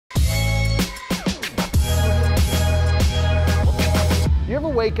ever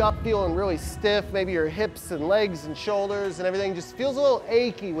wake up feeling really stiff? Maybe your hips and legs and shoulders and everything just feels a little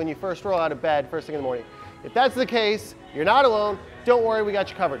achy when you first roll out of bed first thing in the morning. If that's the case, you're not alone. Don't worry, we got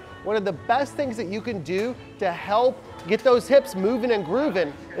you covered. One of the best things that you can do to help get those hips moving and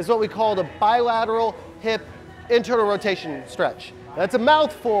grooving is what we call the bilateral hip internal rotation stretch. That's a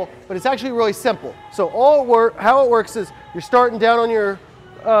mouthful, but it's actually really simple. So how it works is you're starting down on your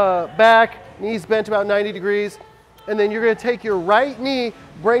back, knees bent about 90 degrees, and then you're gonna take your right knee,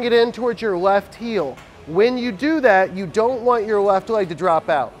 bring it in towards your left heel. When you do that, you don't want your left leg to drop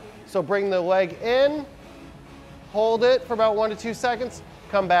out. So bring the leg in, hold it for about 1 to 2 seconds,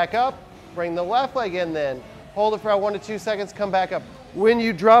 come back up, bring the left leg in then, hold it for about 1 to 2 seconds, come back up. When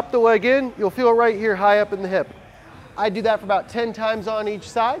you drop the leg in, you'll feel it right here high up in the hip. I do that for about 10 times on each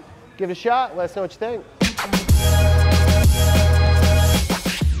side. Give it a shot, let us know what you think.